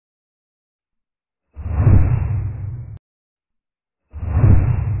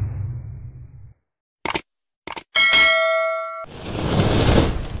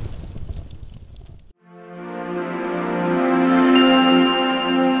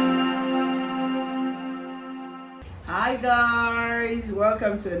Hi guys,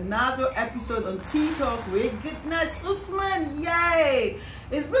 welcome to another episode on Tea Talk with Goodness Usman. Yay!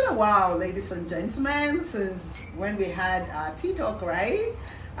 It's been a while, ladies and gentlemen, since when we had Tea Talk, right?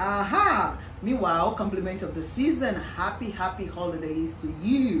 Meanwhile, compliment of the season, happy holidays to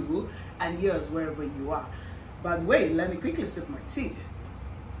you and yours wherever you are. By the way, let me quickly sip my tea.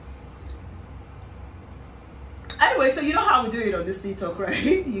 Anyway, so you know how we do it on this Tea Talk,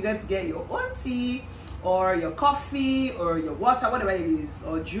 right? You got to get your own tea or your coffee or your water, whatever it is,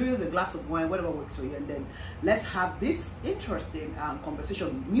 or juice, a glass of wine, whatever works for you, and then let's have this interesting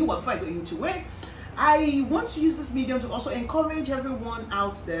conversation. Meanwhile, before I go into it, I want to use this medium to also encourage everyone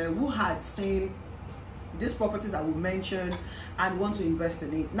out there who had seen these properties that we mentioned and want to invest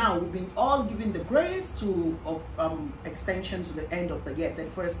in it. Now, we've been all given the grace of extension to the end of the year,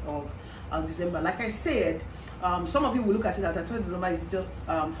 31st of December. Like I said, some of you will look at it that 31st of December is just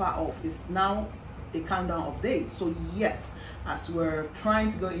far off. It's now a countdown of days. So yes, as we're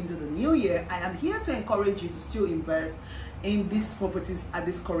trying to go into the new year, I am here to encourage you to still invest in these properties at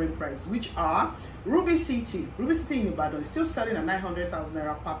this current price, which are Ruby City in Ibadan is still selling at 900,000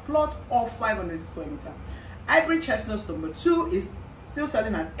 naira per plot or 500 square meter. Highbrige Chestnut number 2 is still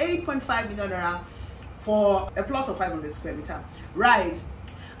selling at 8.5 million naira for a plot of 500 square meter, right?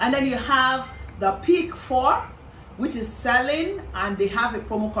 And then you have the Peak 4, which is selling, and they have a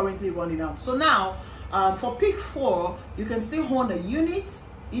promo currently running out. So now for Peak 4, you can still own a unit,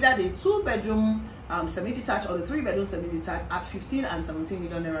 either the 2-bedroom semi-detached or the 3-bedroom semi-detached at 15 and 17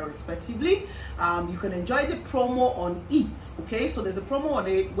 million naira respectively. You can enjoy the promo on it. Okay, so there's a promo on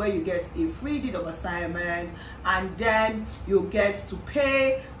it where you get a free deed of assignment, and then you get to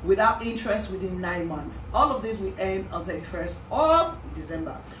pay without interest within 9 months. All of this will end on the 31st of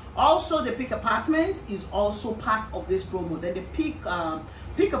December. Also, the Peak Apartment is also part of this promo. Then the Peak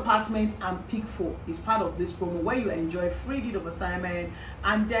Apartment and Peak 4 is part of this promo where you enjoy free deed of assignment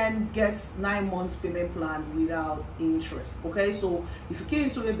and then get 9 months payment plan without interest. Okay, so if you key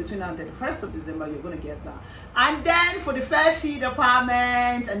into it between now and the 1st of December, you're going to get that. And then for the Fairfield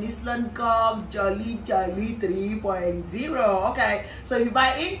Apartment and Eastland Gov Jolly 3.0. Okay, so if you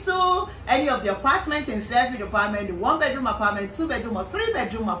buy into any of the apartments in Fairfield Apartment, the 1-bedroom apartment, 2-bedroom or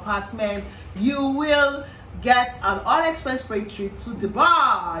 3-bedroom apartment, you will get an all-expense paid trip to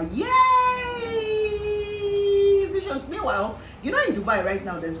Dubai. Yay! Vision. Meanwhile, you know in Dubai right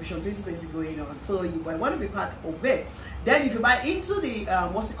now there's Vision 2020 going on, so you might want to be part of it. Then if you buy into the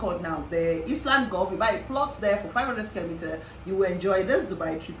what's it called now, the Eastland Gulf, you buy a plot there for 500 square meter, you will enjoy this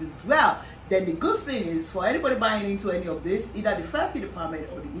Dubai trip as well. Then the good thing is, for anybody buying into any of this, either the Fairfield Apartment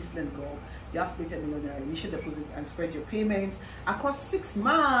or the Eastland Gulf, you have to pay 10 million naira initial deposit and spread your payment across 6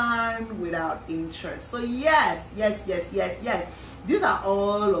 months without interest. So yes, these are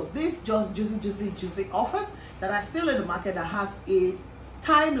all of these just juicy offers that are still in the market that has a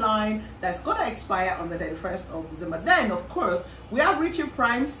timeline that's gonna expire on the 31st of December. Then of course we have Richie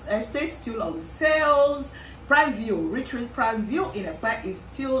Prime's estate still on sales. Prime View in Ekpa is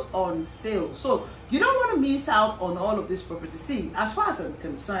still on sale, so you don't want to miss out on all of this property. See, as far as I'm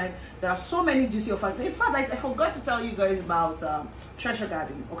concerned, there are so many juicy offers. In fact, I forgot to tell you guys about Treasure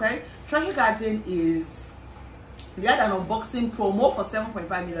Garden. Okay, Treasure Garden is, we had an unboxing promo for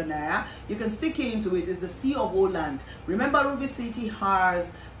 7.5 million naira. You can stick into it. It's the COFO land. Remember, Ruby City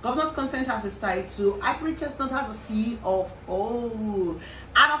has governor's consent has its title. Highbrige Chestnut has a COFO,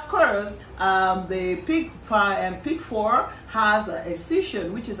 and of course, the Peak 4 has a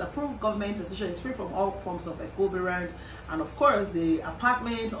decision, which is approved government decision. It's free from all forms of equivalent. And of course, the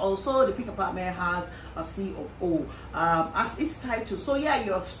apartment, also the Peak Apartment has a COFO as its title. So yeah,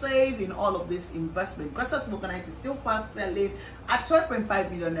 you have saved in all of this investment. Grassroots Moganite is still fast selling at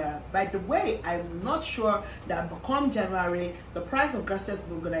 12.5 million naira. By the way, I'm not sure that come January, the price of Grassroots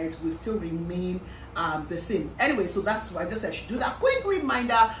Moganite will still remain the same. Anyway, so that's why I just said I should do that quick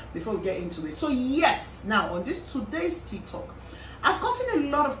reminder before we get into it. So yes, now on this today's Tea Talk, I've gotten a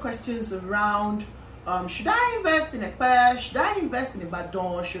lot of questions around should I invest in Ekpa? Should I invest in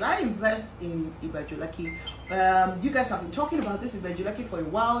Ibadan? Should I invest in Ibeju, Lekki? You guys have been talking about this Ibeju, Lekki for a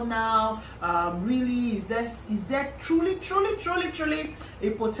while now. Really, is there truly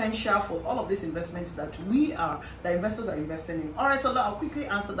a potential for all of these investments that investors are investing in? All right, so I'll quickly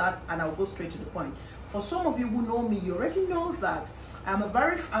answer that and I'll go straight to the point. For some of you who know me, you already know that I'm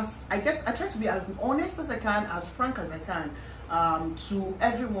I try to be as honest as I can, as frank as I can. To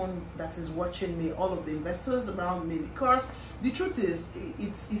everyone that is watching me, all of the investors around me, because the truth is,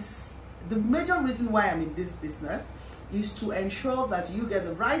 it's the major reason why I'm in this business is to ensure that you get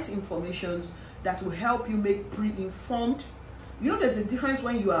the right information that will help you make pre-informed You know, there's a difference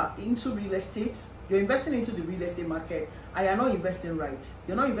when you are into real estate, you're investing into the real estate market, and you're not investing right.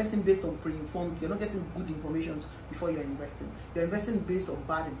 You're not investing based on pre-informed, you're not getting good information before you're investing. You're investing based on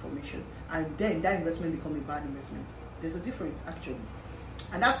bad information, and then that investment becomes a bad investment. There's a difference, actually.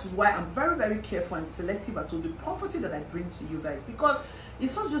 And that's why I'm very, very careful and selective about the property that I bring to you guys, because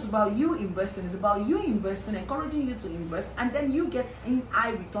it's not just about you investing, it's about you investing, encouraging you to invest, and then you get in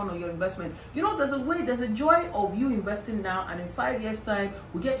high return on your investment. You know, there's a joy of you investing now, and in 5 years time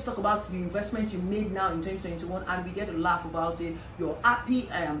we get to talk about the investment you made now in 2021, and we get to laugh about it. You're happy,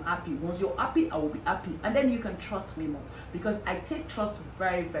 I am happy. Once you're happy, I will be happy, and then you can trust me more, because I take trust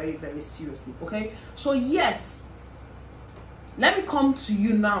very, very, very seriously. Okay, so yes, let me come to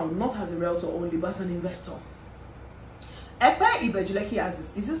you now, not as a realtor only, but as an investor. Ibeju, Lekki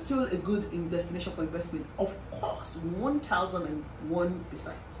is it still a good destination for investment? Of course,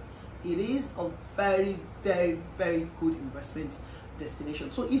 1001%. It is a very, very, very good investment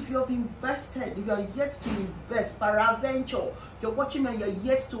destination. So if you have invested, if you are yet to invest, paraventure, you're watching me and you're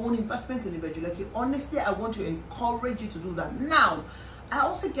yet to own investments in Ibeju Lekki, honestly, I want to encourage you to do that. Now, I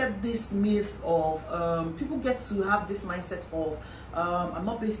also get this myth of people get to have this mindset of I'm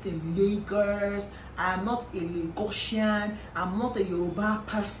not based in Lagos, I'm not a Lagosian, I'm not a Yoruba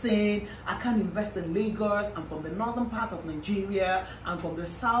person, I can't invest in Lagos, I'm from the northern part of Nigeria, I'm from the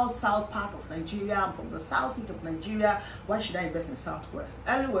south part of Nigeria, I'm from the southeast of Nigeria, why should I invest in southwest?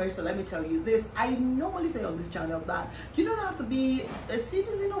 Anyway, so let me tell you this, I normally say on this channel that you don't have to be a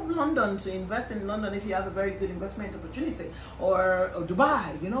citizen of London to invest in London if you have a very good investment opportunity, or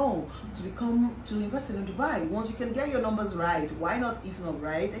Dubai, you know, to invest in Dubai. Once you can get your numbers right, why not? If not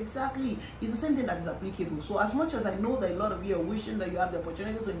right, exactly, it's the same thing that is applicable. So as much as I know that a lot of you are wishing that you have the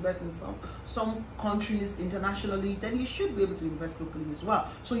opportunity to invest in some countries internationally, then you should be able to invest locally as well.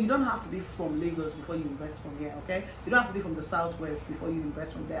 So you don't have to be from Lagos before you invest from here, okay? You don't have to be from the southwest before you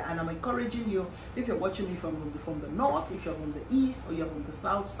invest from there. And I'm encouraging you, if you're watching me from the north, if you're from the east, or you're from the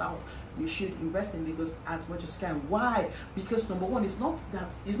south, you should invest in Lagos as much as you can. Why? Because number one, it's not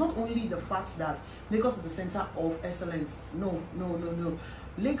only the fact that Lagos is the center of excellence. No.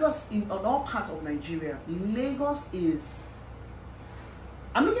 Lagos, on all parts of Nigeria, Lagos is,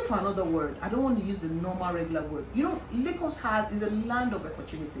 I'm looking for another word, I don't want to use the normal regular word. You know, Lagos is a land of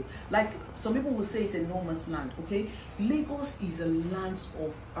opportunity. Like some people will say it's a no man's land, okay? Lagos is a land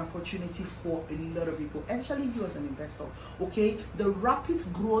of opportunity for a lot of people, especially you as an investor, okay? The rapid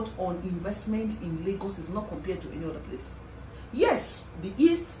growth on investment in Lagos is not compared to any other place. Yes, the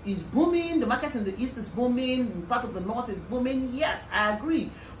east is booming, the market in the east is booming, part of the north is booming. Yes, I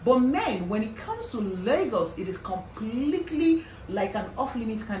agree. But man, when it comes to Lagos, it is completely like an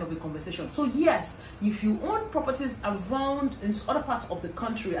off-limit kind of a conversation. So yes, if you own properties around in other parts of the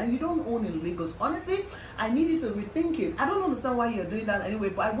country and you don't own in Lagos, honestly, I need you to rethink it. I don't understand why you're doing that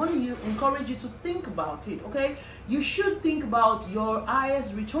anyway, but I want to encourage you to think about it, okay? You should think about your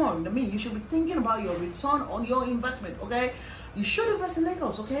highest return. I mean, you should be thinking about your return on your investment, okay? You should invest in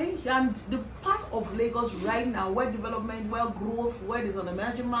Lagos, okay? And the part of Lagos right now where development, where growth, where there's an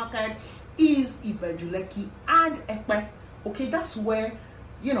emerging market is Ibeju Lekki and Ekpe. Okay, that's where,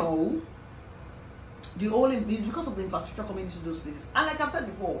 you know, the whole is because of the infrastructure coming into those places. And like I've said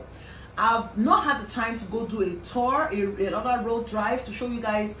before, I've not had the time to go do a tour, another road drive to show you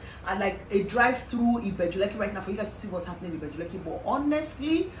guys, like a drive through Ibeju Lekki right now for you guys to see what's happening in Ibeju Lekki. But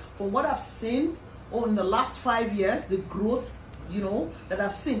honestly, from what I've seen in the last 5 years, the growth, you know, that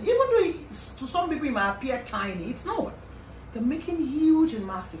I've seen, even though to some people it might appear tiny, it's not. They're making huge and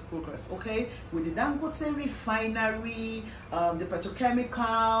massive progress, okay? With the Dangote refinery, the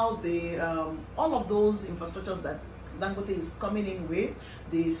petrochemical, the all of those infrastructures that Dangote is coming in with,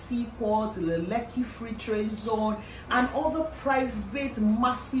 the seaport, the Lekki free trade zone, and other private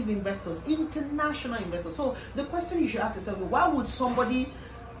massive investors, international investors. So the question you should ask yourself, why would somebody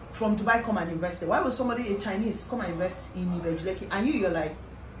from Dubai come and invest there? Why would somebody, a Chinese, come and invest in Ibeju Lekki? And you're like,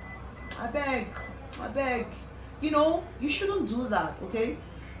 I beg. You know, you shouldn't do that, okay?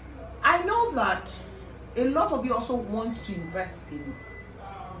 I know that a lot of you also want to invest in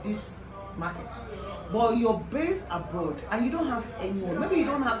this market, but you're based abroad and you don't have anyone. Maybe you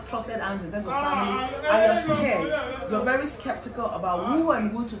don't have trusted hands in terms of family, and you're scared. You're very skeptical about who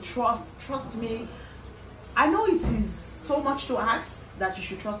and who to trust. Trust me, I know it is so much to ask that you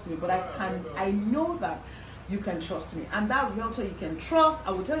should trust me, but I know that you can trust me, and that realtor you can trust.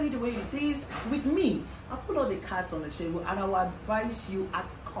 I will tell you the way it is with me. I put all the cards on the table and I will advise you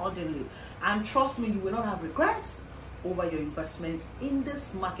accordingly, and trust me, you will not have regrets over your investment in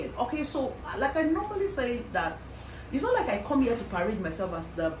this market. Okay, so like I normally say that It's not like I come here to parade myself as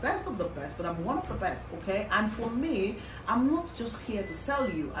the best of the best, but I'm one of the best, okay? And for me, I'm not just here to sell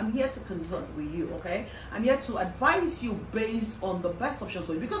you. I'm here to consult with you, okay? I'm here to advise you based on the best options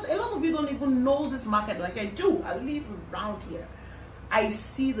for you. Because a lot of you don't even know this market like I do. I live around here. I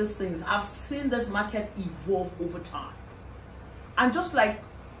see these things. I've seen this market evolve over time. And just like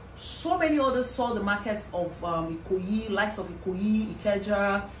so many others saw the markets of Ikoyi, likes of Ikoyi,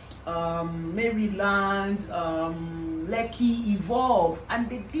 Ikeja, Maryland, Lekki evolve, and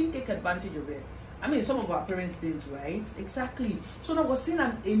they didn't take advantage of it. I mean, some of our parents did, right? Exactly. So now we're seeing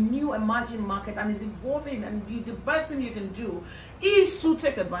a new emerging market, and it's evolving, and the best thing you can do is to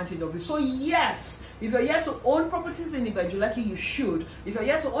take advantage of it. So yes, if you're here to own properties in Ibeju, Lekki, you should. If you're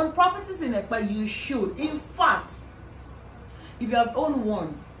here to own properties in Ekpa, you should. In fact, if you have owned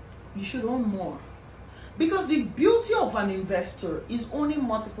one, you should own more. Because the beauty of an investor is owning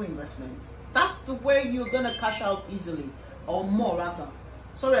multiple investments. That's the way you're going to cash out easily, or more rather.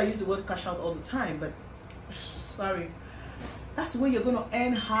 Sorry, I use the word cash out all the time, but sorry. That's the way you're going to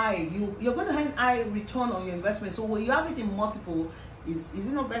earn high. You're going to earn high return on your investment. So when you have it in multiple, is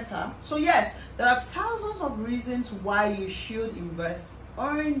it not better? So yes, there are thousands of reasons why you should invest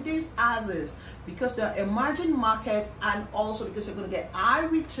in these houses, because they're emerging market, and also because you're going to get high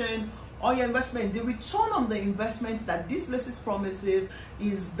return on your investment. The return on the investment that these places promises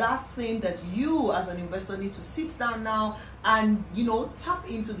is that thing that you as an investor need to sit down now and, you know, tap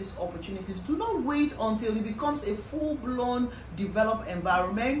into these opportunities. Do not wait until it becomes a full-blown developed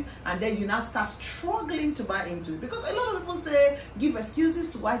environment and then you now start struggling to buy into it, because a lot of people give excuses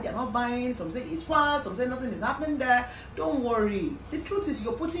to why they're not buying. Some say it's fast, some say nothing is happening there. Don't worry. The truth is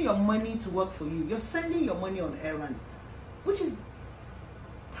you're putting your money to work for you. You're sending your money on errand, which is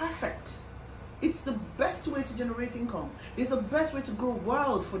perfect. It's the best way to generate income. It's the best way to grow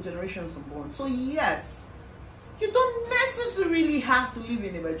wealth for generations unborn. So yes, you don't necessarily have to live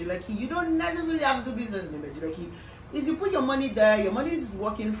in Ibeju Lekki. You don't necessarily have to do business in Ibeju Lekki. If you put your money there, your money is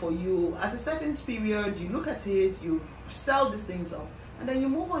working for you. At a certain period, you look at it, you sell these things off, and then you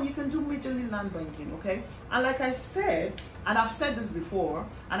move on. You can do majorly land banking, okay? And like I said, and I've said this before,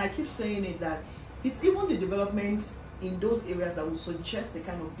 and I keep saying it, that it's even the development in those areas that will suggest the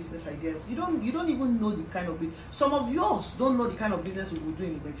kind of business ideas. You don't even know the kind of business. Some of yours don't know the kind of business we will do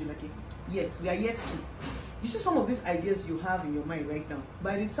in Ibeju Lekki yet. We are yet to. You see some of these ideas you have in your mind right now.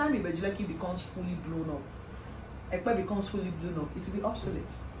 By the time Ibeju Lekki becomes fully blown up, Ekpa becomes fully blown up, it will be obsolete.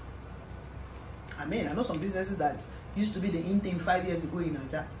 I mean, I know some businesses that used to be the in thing 5 years ago in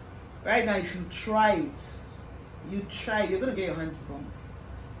Nigeria. Right now, if you try it, you're gonna get your hands burnt.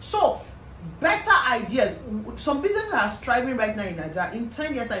 So better ideas. Some businesses are striving right now in Nigeria. In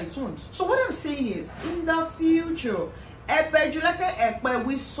 10 years, it won't. So what I'm saying is, in the future, Ibeju Lekki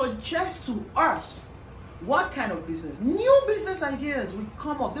will suggest to us what kind of business, new business ideas will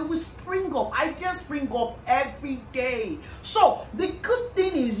come up. They will spring up. Ideas spring up every day. So the good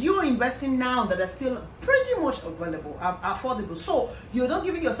thing is you're investing now that are still pretty much available, affordable. So you're not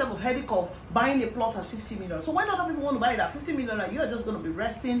giving yourself a headache of buying a plot at 50 million. So when other people want to buy it at 50 million, you're just going to be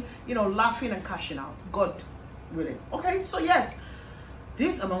resting, you know, laughing and cashing out. God willing. Okay, so yes,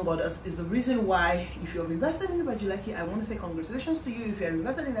 this, among others, is the reason why, if you've invested in Ibeju Lekki, I want to say congratulations to you. If you're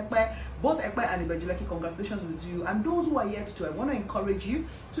invested in Ekpa, both Ekpa and Ibeju Lekki, congratulations with you. And those who are yet to, I want to encourage you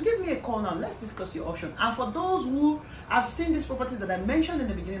to give me a call now. Let's discuss your option. And for those who have seen these properties that I mentioned in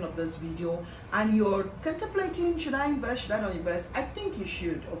the beginning of this video, and you're contemplating, should I invest, should I not invest? I think you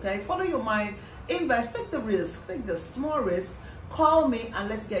should, okay? Follow your mind, invest, take the risk, take the small risk. Call me and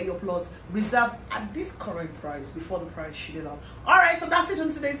let's get your plots reserved at this current price before the price shooted up. Alright, so that's it on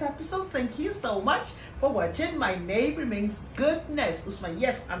today's episode. Thank you so much for watching. My name remains Goodness Usman.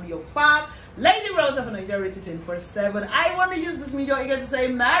 Yes, I'm your fab lady relative of Nigeria rated 24/7. I want to use this video again to say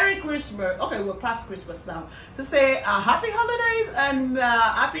Merry Christmas. Okay, we're past Christmas now. To say Happy Holidays and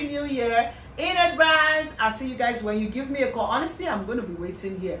Happy New Year in advance. I'll see you guys when you give me a call. Honestly, I'm going to be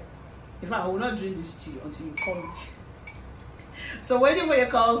waiting here. In fact, I will not drink this tea until you call me. So waiting for your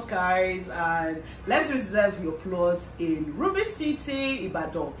calls, guys, and let's reserve your plots in Ruby City,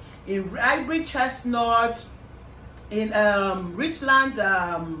 Ibadan, in Highbrige, Chestnut, in Richfield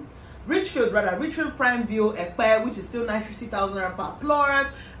Prime View, Ekpe, which is still 950,000 per plot,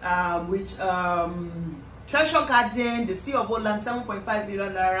 which Treasure Garden, the Sea of Woodland, 7.5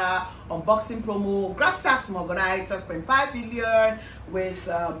 billion naira unboxing promo, Gracias Mogonai, 12.5 billion, with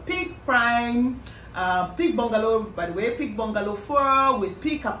Peak Prime, Peak Bungalow, by the way, Peak Bungalow 4, with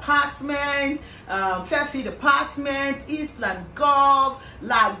Peak Apartment, Fairfield Apartment, Eastland Golf,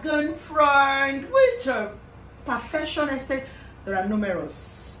 Lagoon Front, which are Perfection Estate. There are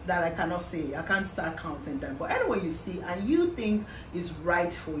numerous. that I cannot say. I can't start counting them. But anyway, you see and you think is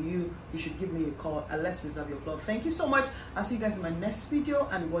right for you, you should give me a call and let's reserve your plot. Thank you so much. I'll see you guys in my next video,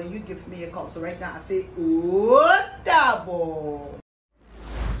 and when you give me a call. So right now I say, oh, double.